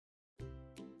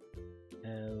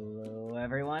Hello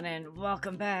everyone and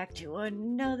welcome back to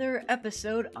another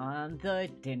episode on the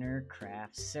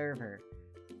DinnerCraft server.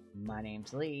 My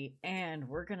name's Lee and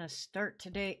we're gonna start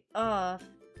today off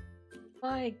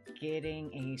by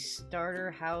getting a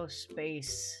starter house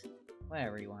base,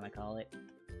 whatever you want to call it,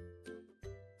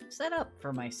 set up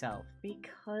for myself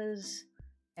because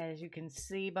as you can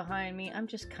see behind me, I'm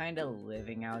just kind of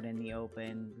living out in the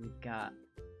open. We've got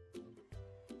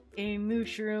a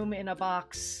mushroom in a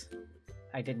box.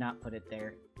 I did not put it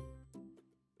there.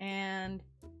 And,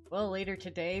 well, later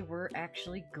today, we're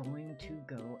actually going to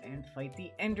go and fight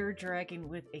the Ender Dragon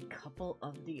with a couple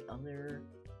of the other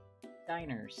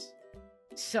diners.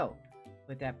 So,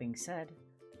 with that being said,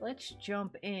 let's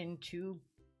jump into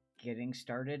getting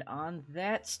started on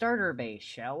that starter base,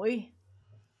 shall we?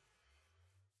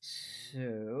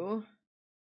 So,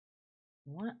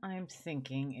 what I'm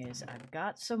thinking is I've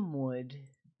got some wood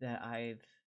that I've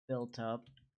built up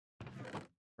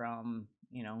from,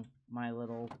 my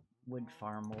little wood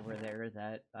farm over there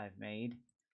that I've made.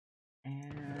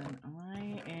 And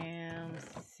I am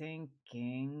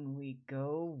thinking we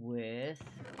go with,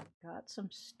 got some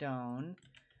stone,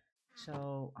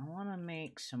 so I want to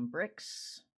make some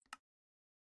bricks.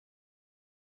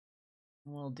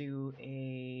 We'll do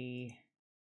a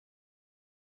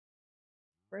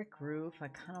brick roof. I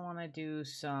kind of want to do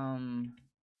some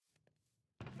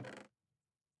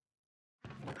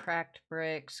cracked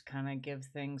bricks, kind of give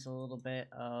things a little bit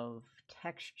of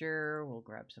texture. We'll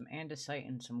grab some andesite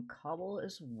and some cobble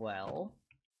as well.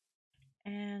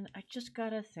 And I just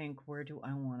gotta think, where do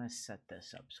I want to set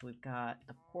this up? So we've got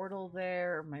the portal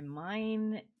there. My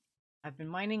mine, I've been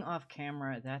mining off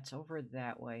camera. That's over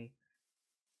that way.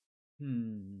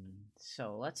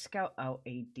 So let's scout out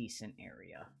a decent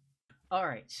area.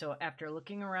 Alright, so after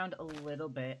looking around a little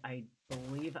bit, I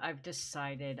believe I've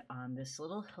decided on this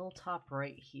little hilltop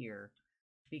right here.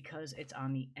 Because it's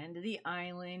on the end of the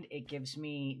island, it gives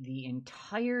me the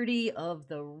entirety of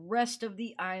the rest of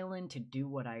the island to do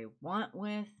what I want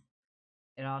with.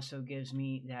 It also gives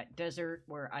me that desert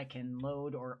where I can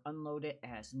load or unload it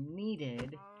as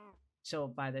needed. So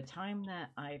by the time that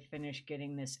I finish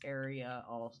getting this area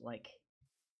all,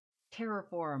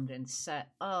 terraformed and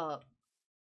set up,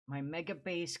 my mega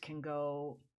base can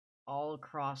go all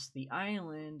across the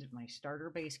island, my starter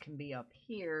base can be up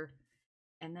here,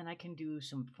 and then I can do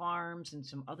some farms and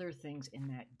some other things in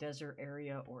that desert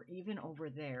area or even over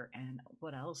there. And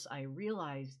what else I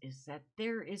realized is that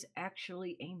there is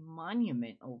actually a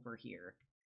monument over here.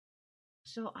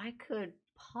 So I could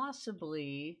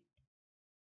possibly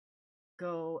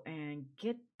go and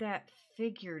get that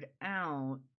figured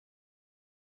out.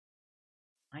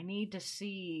 I need to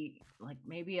see,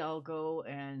 maybe I'll go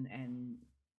and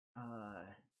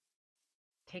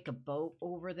take a boat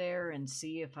over there and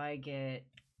see if I get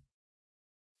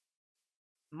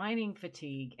mining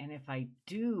fatigue, and if I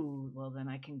do, well then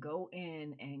I can go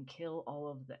in and kill all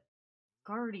of the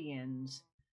guardians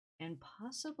and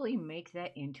possibly make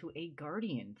that into a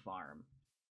guardian farm.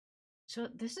 So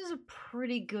this is a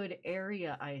pretty good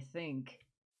area, I think,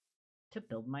 to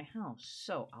build my house.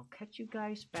 So I'll catch you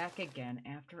guys back again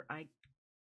after I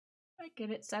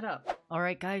get it set up.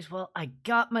 Alright guys, well, I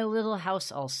got my little house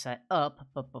all set up,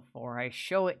 but before I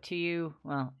show it to you,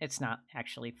 well, it's not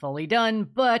actually fully done,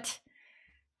 but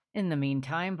in the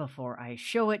meantime, before I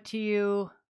show it to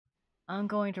you, I'm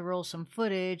going to roll some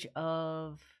footage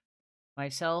of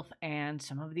myself and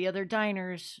some of the other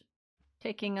diners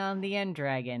taking on the End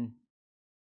Dragon.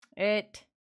 It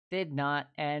did not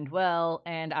end well,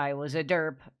 and I was a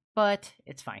derp, but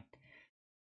it's fine.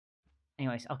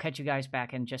 Anyways, I'll catch you guys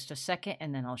back in just a second,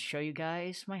 and then I'll show you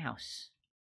guys my house.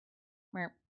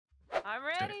 I'm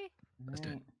ready. Let's do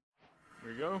it.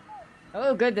 Here we go.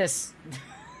 Oh, goodness.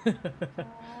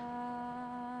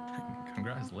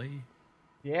 Congrats, Lee.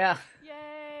 Yeah.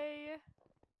 Yay.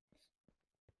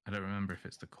 I don't remember if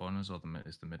it's the corners or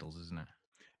it's the middles, isn't it?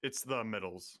 It's the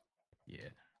middles. Yeah.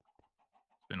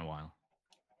 It's been a while.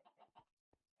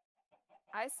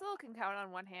 I still can count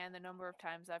on one hand the number of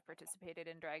times I've participated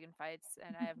in dragon fights,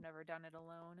 and I have never done it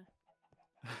alone.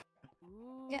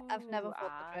 Yeah, I've never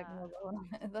fought the dragon alone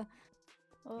either.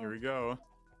 Oh. Here we go.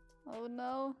 Oh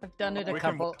no. I've done it a We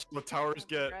can couple. watch the towers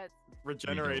get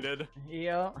regenerated.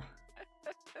 Yeah.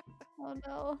 Oh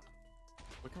no.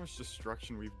 Look how much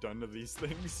destruction we've done to these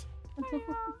things.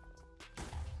 Oh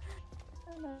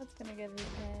no, it's gonna get really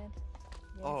bad.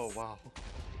 Yes. Oh wow.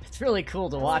 It's really cool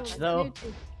to watch, though.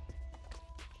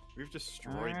 We've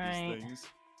destroyed Alright. these things.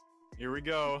 Here we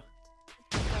go.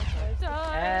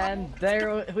 And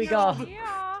there we go.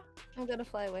 Yeah. I'm gonna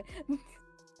fly away.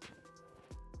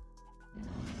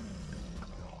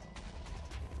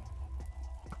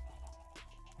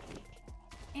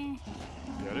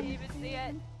 Can you even see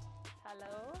it?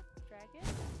 Hello, dragon?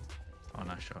 Oh,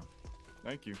 nice shot.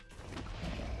 Thank you.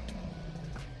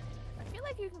 I feel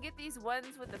like you can get these ones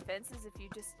with the fences if you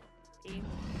just aim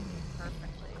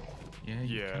perfectly. Yeah,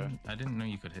 you Yeah. can. I didn't know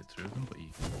you could hit through them, but you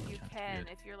can. You can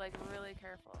if you're like really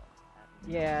careful.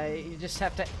 Yeah, you just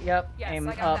have to. Yep. Yes, aim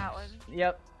I got up. that one.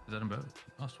 Yep. Is that them both?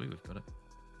 Oh, sweet, we've got it.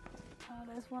 Oh,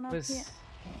 there's one up Was here.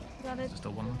 Got it. Is there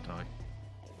still one left? Tie.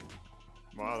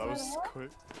 Wow, that was Is that all?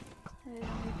 quick. Let me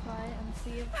try and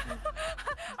see if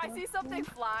I see something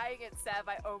flying at Seb.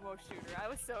 I almost shoot her. I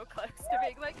was so close to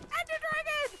being like, Ender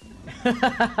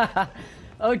Dragon!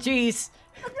 Oh, jeez.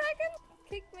 the dragon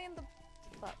kicked me in the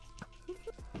butt.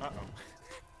 Uh-oh.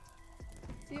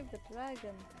 See if the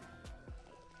dragon.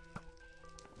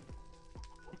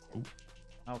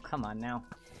 Oh, come on now.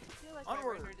 I feel like my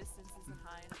Onward. render distance isn't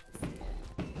high enough to see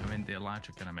it. I mean, the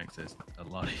Elytra kind of makes it a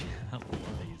lot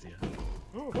easier.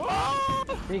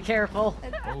 Be careful.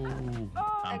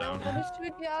 Oh, I I'm don't down. want to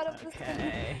shoot you out of the sky.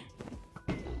 Okay.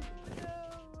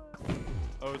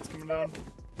 Oh, it's coming down.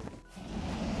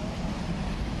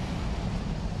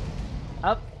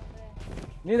 Up.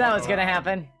 Knew that was gonna Uh-oh.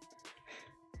 happen.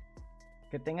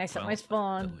 Good thing I set my Well,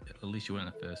 spawn. At least you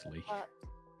weren't the first leak. Uh-oh.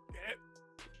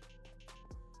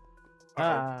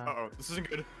 Ah. Uh-oh. This isn't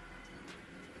good.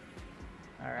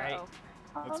 All right. Uh-oh.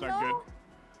 That's oh, not no. good.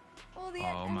 Oh, the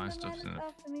Oh, my Enderman stuff's is in it.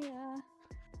 after me.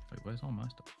 Wait, where's all my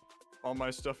stuff? All my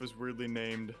stuff is weirdly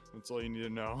named. That's all you need to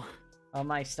know. All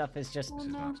my stuff is just Oh, This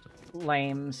is no. my stuff.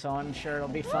 lame, so I'm sure it'll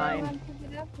be Oh, I fine. want to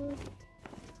get up with-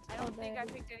 I don't think there I it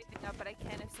is. picked anything up, but I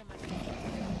can if someone.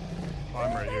 Oh,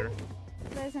 I'm right here.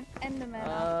 There's an Enderman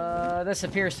after This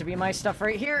appears to be my stuff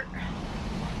right here. Mine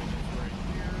is right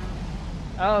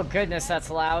here. Oh goodness, that's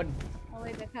loud. me. Oh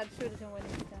wait, I can't shoot it when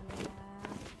it's done.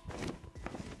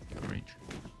 Can reach.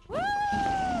 Woo!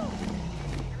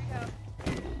 Here we go.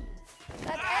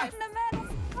 That Enderman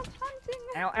is not hunting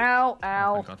me. Ow, ow, Oh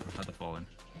ow. my god, we've had the falling.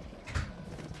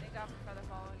 Thank God for feather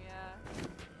falling,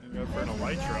 yeah. You got for an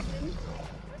There's the elytra. dragon.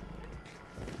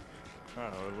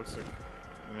 Oh, it looks like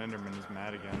an Enderman is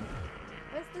mad again.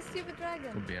 Where's the stupid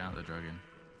dragon? Could be out the dragon.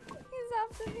 He's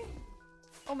after me.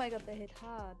 Oh my god, they hit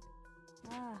hard.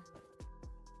 Ah.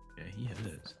 Yeah, he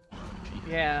hurts. She hurts.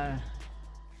 Yeah,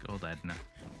 Gold Edna.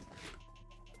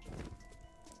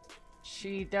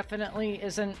 she definitely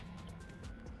isn't.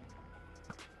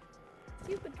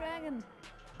 Stupid dragon.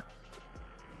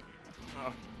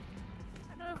 Oh,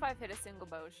 I don't know if I've hit a single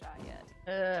bow shot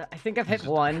yet. I think I've hit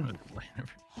one.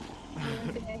 I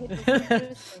don't think I hit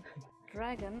the stupid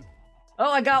dragon.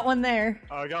 Oh, I got one there.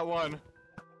 I got one.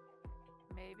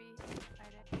 Maybe.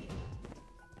 I didn't.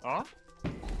 Oh?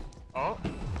 Oh?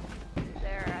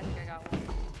 There, I think I got one.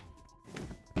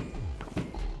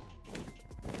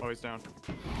 Oh, he's down.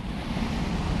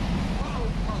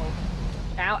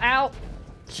 Ow, ow.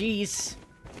 Jeez.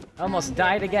 Almost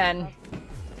died again.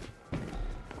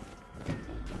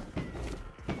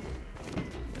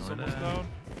 He's almost down.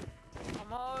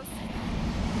 Almost.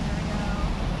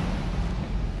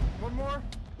 One more.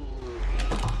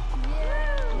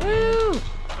 Woo!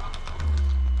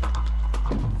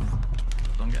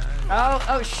 Done, guys.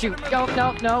 Oh, shoot. Nope,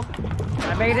 nope, nope.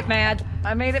 I made it mad.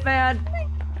 I made it mad.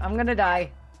 I'm gonna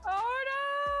die.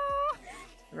 Oh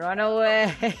Run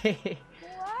away.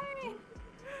 Why?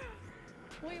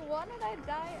 Wait, why did I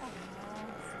die? Oh,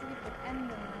 stupid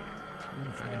Enderman.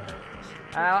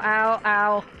 Ow, ow,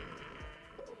 ow.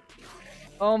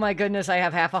 Oh my goodness, I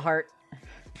have half a heart.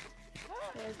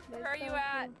 Where are you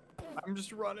at? I'm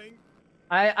just running.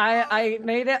 I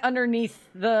made it underneath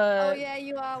the... Oh yeah,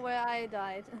 you are where I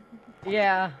died.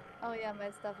 Yeah. Oh yeah, my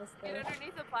stuff is Get there.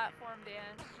 underneath the platform, Dan.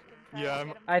 You can try Yeah, to I'm-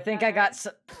 get 'em I think I got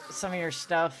together. some of your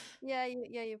stuff. Yeah,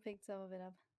 you picked some of it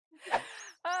up.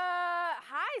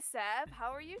 Hi, Seb.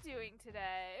 How are you doing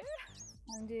today?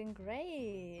 I'm doing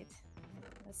great.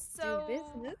 Let's So- do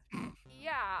business.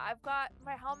 Yeah, I've got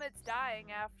my helmet's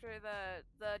dying after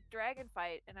the dragon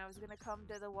fight, and I was gonna come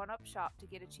to the one-up shop to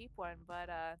get a cheap one, but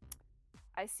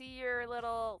I see your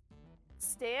little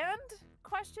stand?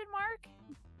 Question mark?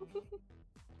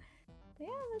 Yeah,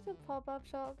 little pop-up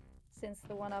shop. Since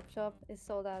the one-up shop is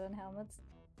sold out on helmets.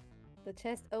 The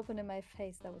chest opened in my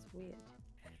face. That was weird.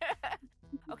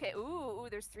 Okay, ooh,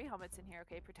 there's 3 helmets in here.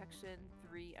 Okay, protection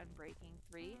 3, unbreaking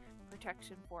 3,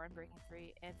 protection 4, unbreaking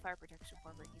 3, and fire protection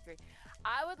 4, unbreaking 3.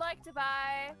 I would like to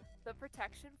buy the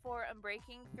protection 4,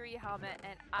 unbreaking 3 helmet,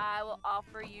 and I will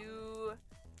offer you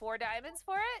 4 diamonds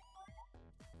for it.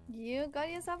 You got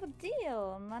yourself a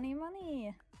deal. Money,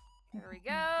 money. There we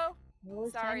go.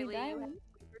 Those Sorry, tiny Lee. diamonds.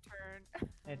 Your turn.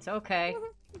 It's okay.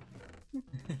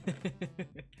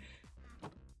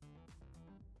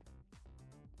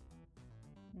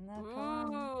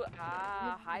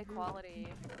 high quality.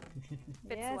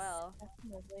 Fits yes, well.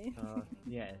 definitely.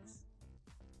 Yes.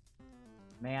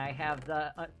 May I have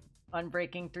the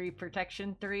Unbreaking 3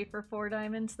 Protection 3 for 4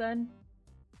 diamonds then?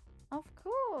 Of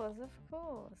course, of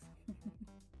course.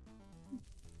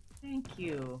 Thank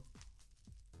you.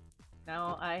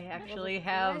 Now I Well, actually the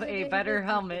have pleasure a being better business with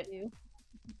helmet you.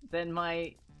 than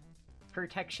my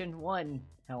Protection 1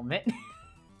 helmet.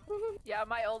 Yeah,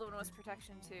 my old one was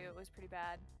protection 2. It was pretty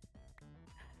bad.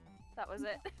 That was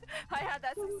it. I had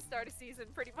that since the start of season,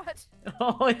 pretty much.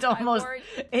 Oh, it's almost. I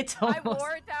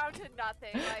wore it down to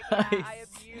nothing. Like, yeah, I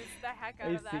abused the heck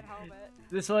out of see. that helmet.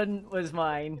 This one was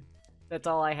mine. That's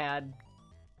all I had.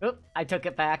 Oop, I took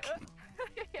it back.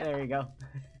 Yeah. There you go.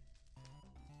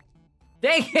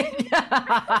 Dang it!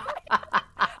 I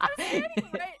was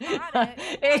standing right on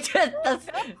it. It just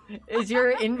is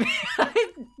your in.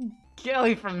 Get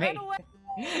away from me. Run away.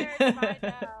 There, it's mine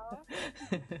now.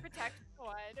 Protect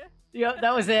one. Yep,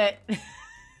 that was it.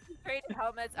 Traded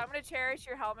helmets. I'm gonna cherish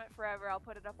your helmet forever. I'll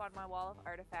put it up on my wall of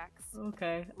artifacts.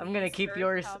 Okay, I'm gonna Lee's keep first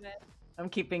yours. helmet. I'm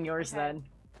keeping yours Okay. then.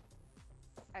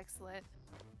 Excellent.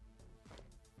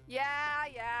 Yeah,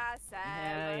 Seb.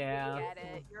 Yeah. We get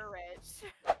it. You're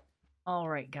rich.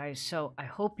 Alright guys, so I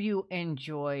hope you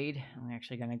enjoyed. I'm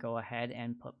actually going to go ahead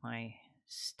and put my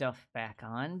stuff back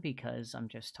on because I'm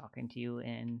just talking to you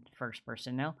in first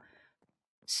person now.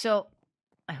 So,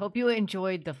 I hope you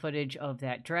enjoyed the footage of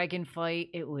that dragon fight.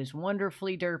 It was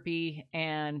wonderfully derpy,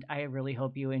 and I really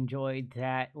hope you enjoyed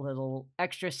that little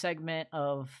extra segment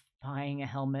of buying a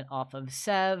helmet off of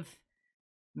Sev.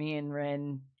 Me and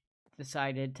Ren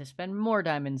decided to spend more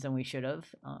diamonds than we should have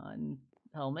on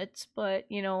helmets, but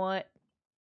you know what?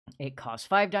 It costs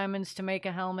 5 diamonds to make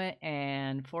a helmet,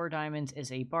 and 4 diamonds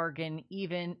is a bargain,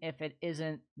 even if it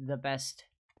isn't the best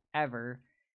ever.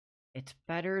 It's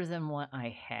better than what I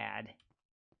had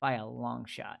by a long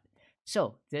shot.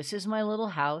 So, this is my little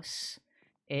house.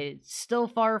 It's still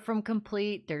far from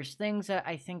complete. There's things that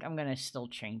I think I'm going to still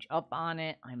change up on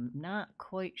it. I'm not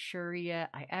quite sure yet.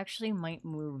 I actually might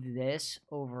move this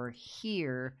over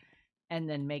here and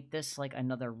then make this like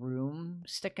another room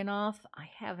sticking off. I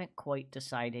haven't quite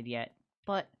decided yet,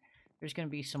 but there's going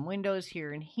to be some windows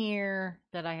here and here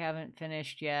that I haven't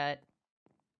finished yet.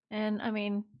 And I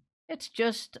mean, it's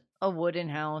just a wooden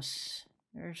house.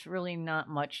 There's really not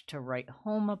much to write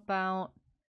home about.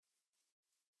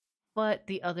 But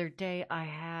the other day I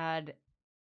had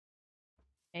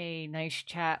a nice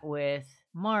chat with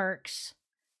Marks,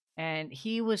 and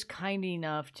he was kind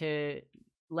enough to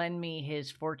lend me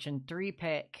his Fortune 3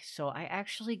 pick, so I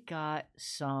actually got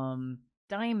some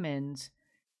diamonds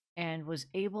and was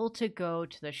able to go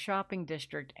to the shopping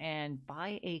district and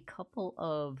buy a couple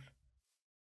of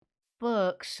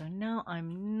books, so now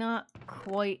I'm not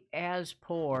quite as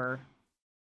poor.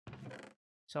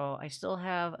 So I still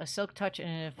have a Silk Touch and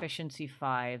an Efficiency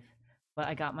 5, but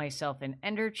I got myself an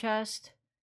Ender Chest.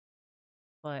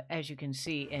 But as you can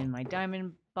see in my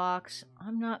diamond box,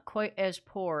 I'm not quite as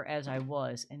poor as I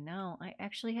was, and now I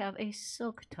actually have a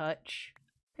Silk Touch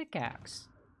pickaxe.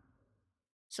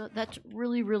 So that's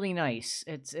really, really nice.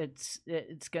 It's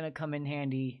gonna come in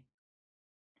handy.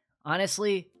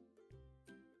 Honestly,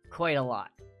 quite a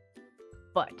lot.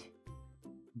 But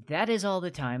that is all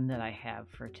the time that I have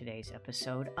for today's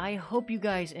episode. I hope you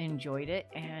guys enjoyed it,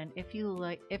 and if you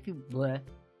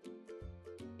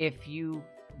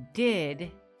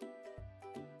did,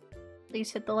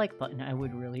 please hit the like button. I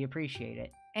would really appreciate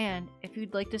it. And if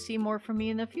you'd like to see more from me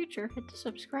in the future, hit the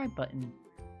subscribe button.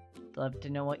 Love to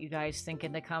know what you guys think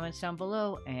in the comments down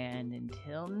below, and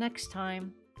until next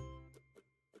time,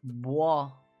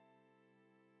 bois.